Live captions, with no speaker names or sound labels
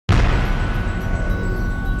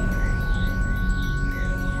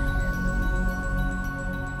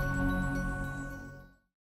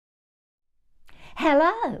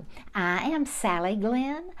Hello, I am Sally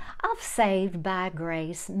Glenn of Saved by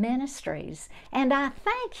Grace Ministries, and I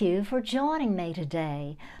thank you for joining me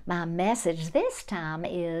today. My message this time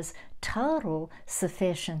is Total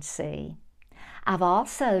Sufficiency. I've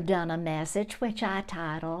also done a message which I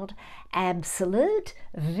titled Absolute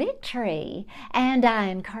Victory, and I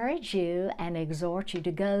encourage you and exhort you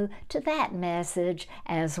to go to that message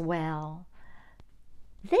as well.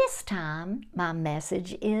 This time, my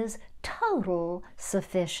message is total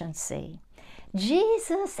sufficiency.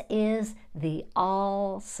 Jesus is the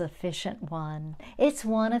all-sufficient one. It's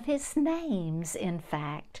one of his names, in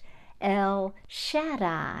fact, El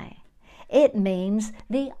Shaddai. It means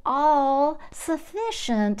the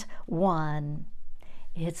all-sufficient one.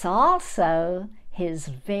 It's also his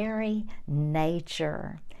very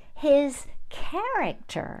nature, his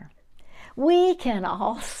character. We can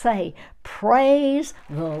all say, praise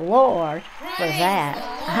the Lord for that.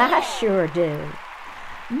 I sure do.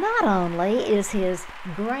 Not only is his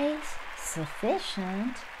grace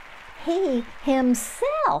sufficient, he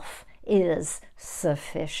himself is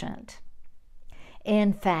sufficient.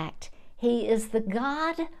 In fact, he is the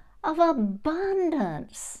God of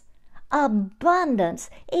abundance. Abundance,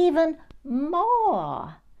 even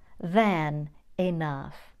more than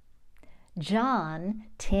enough. John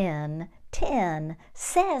 10:10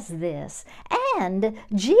 says this, and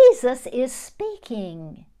Jesus is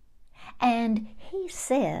speaking, and he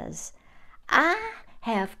says, I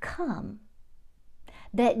have come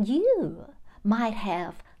that you might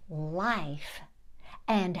have life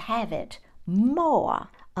and have it more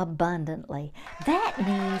abundantly. That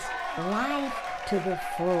means life to the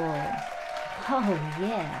full. Oh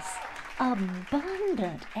yes,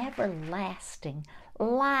 abundant, everlasting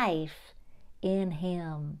life in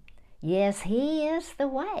him. Yes, he is the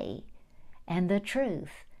way and the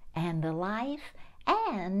truth and the life,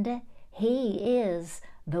 and he is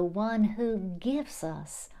the one who gives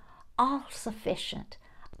us all-sufficient,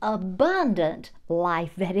 abundant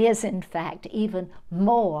life that is, in fact, even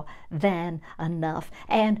more than enough.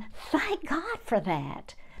 And thank God for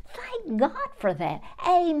that. Thank God for that.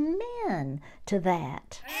 Amen to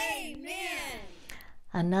that. Amen.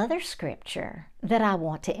 Another scripture that I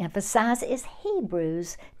want to emphasize is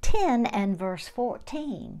Hebrews 10 and verse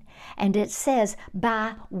 14. And it says,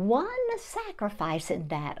 by one sacrifice, and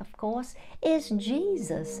that, of course, is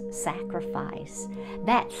Jesus' sacrifice.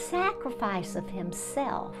 That sacrifice of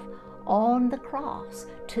himself on the cross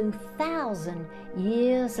 2,000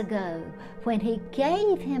 years ago, when he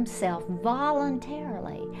gave himself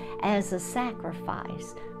voluntarily as a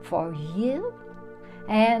sacrifice for you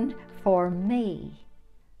and for me.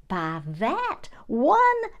 By that one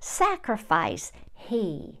sacrifice,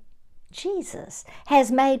 he, Jesus,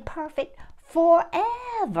 has made perfect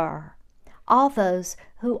forever all those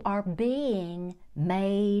who are being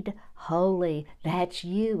made holy. That's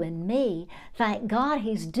you and me. Thank God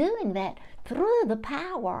he's doing that through the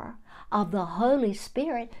power of the Holy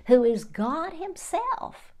Spirit, who is God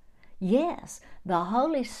himself. Yes, the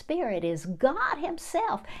Holy Spirit is God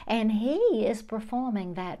himself, and he is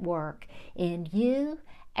performing that work in you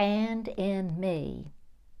and in me.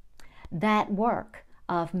 That work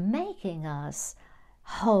of making us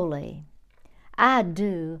holy. I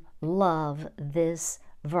do love this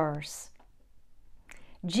verse.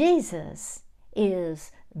 Jesus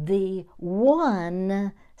is the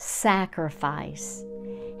one sacrifice.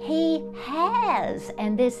 He has,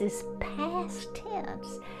 and this is past tense,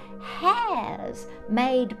 has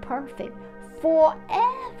made perfect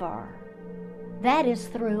forever. That is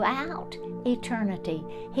throughout eternity.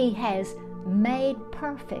 He has made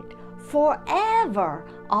perfect forever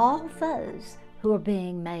all those who are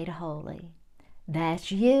being made holy.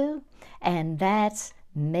 That's you and that's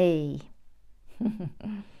me.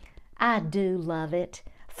 I do love it.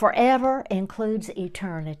 Forever includes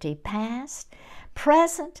eternity, past,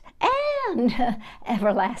 present, and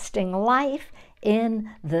everlasting life in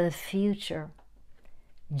the future.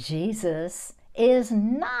 Jesus is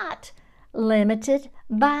not limited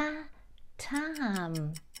by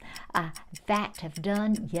time. I, in fact, have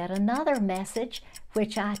done yet another message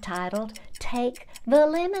which I titled, Take the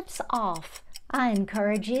Limits Off. I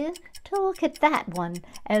encourage you to look at that one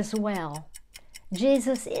as well.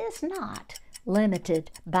 Jesus is not limited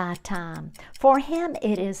by time. For him,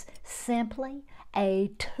 it is simply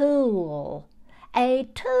a tool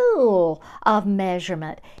of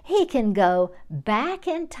measurement. He can go back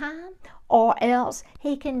in time, or else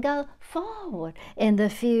he can go forward in the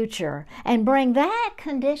future and bring that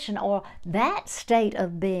condition or that state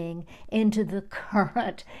of being into the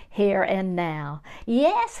current here and now.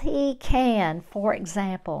 Yes, he can. For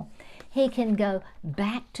example, he can go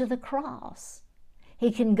back to the cross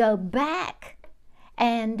He can go back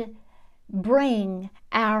and bring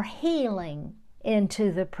our healing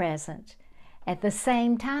into the present. At the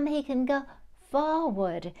same time, He can go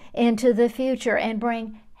forward into the future and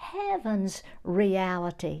bring heaven's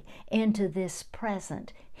reality into this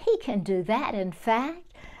present. He can do that, in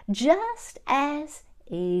fact, just as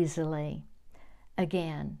easily.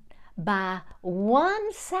 Again, by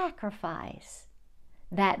one sacrifice,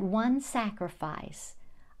 that one sacrifice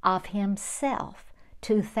of Himself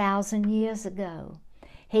 2,000 years ago,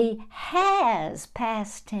 He has,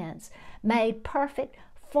 past tense, made perfect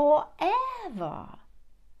forever,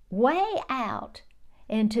 way out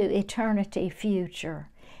into eternity future.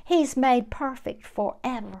 He's made perfect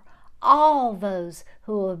forever all those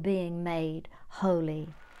who are being made holy.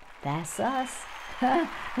 That's us.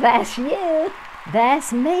 That's you.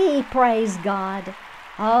 That's me, praise God.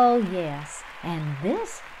 Oh, yes. And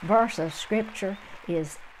this verse of Scripture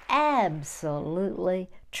is absolutely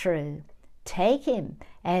true. Take Him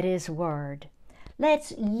at His word.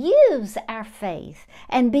 Let's use our faith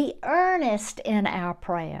and be earnest in our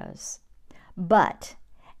prayers. But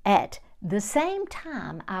at the same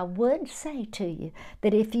time, I would say to you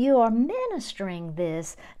that if you are ministering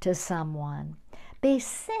this to someone, be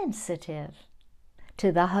sensitive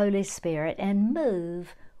to the Holy Spirit and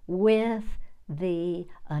move with the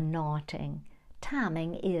anointing.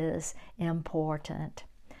 Timing is important.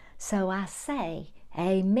 So I say,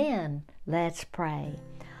 amen. Let's pray.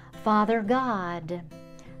 Father God,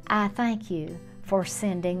 I thank You for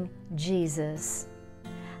sending Jesus.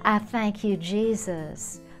 I thank You,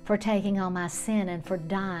 Jesus, for taking on my sin and for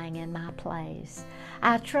dying in my place.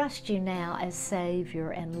 I trust You now as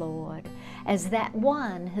Savior and Lord, as that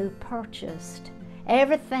one who purchased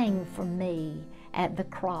everything for me at the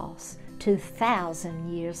cross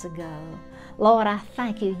 2,000 years ago. Lord, I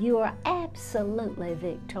thank You. You are absolutely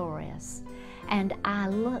victorious, and I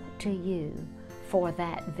look to You for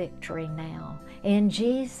that victory now. In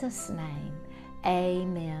Jesus' name,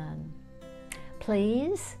 amen.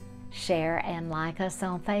 Please share and like us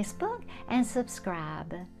on Facebook and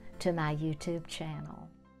subscribe to my YouTube channel.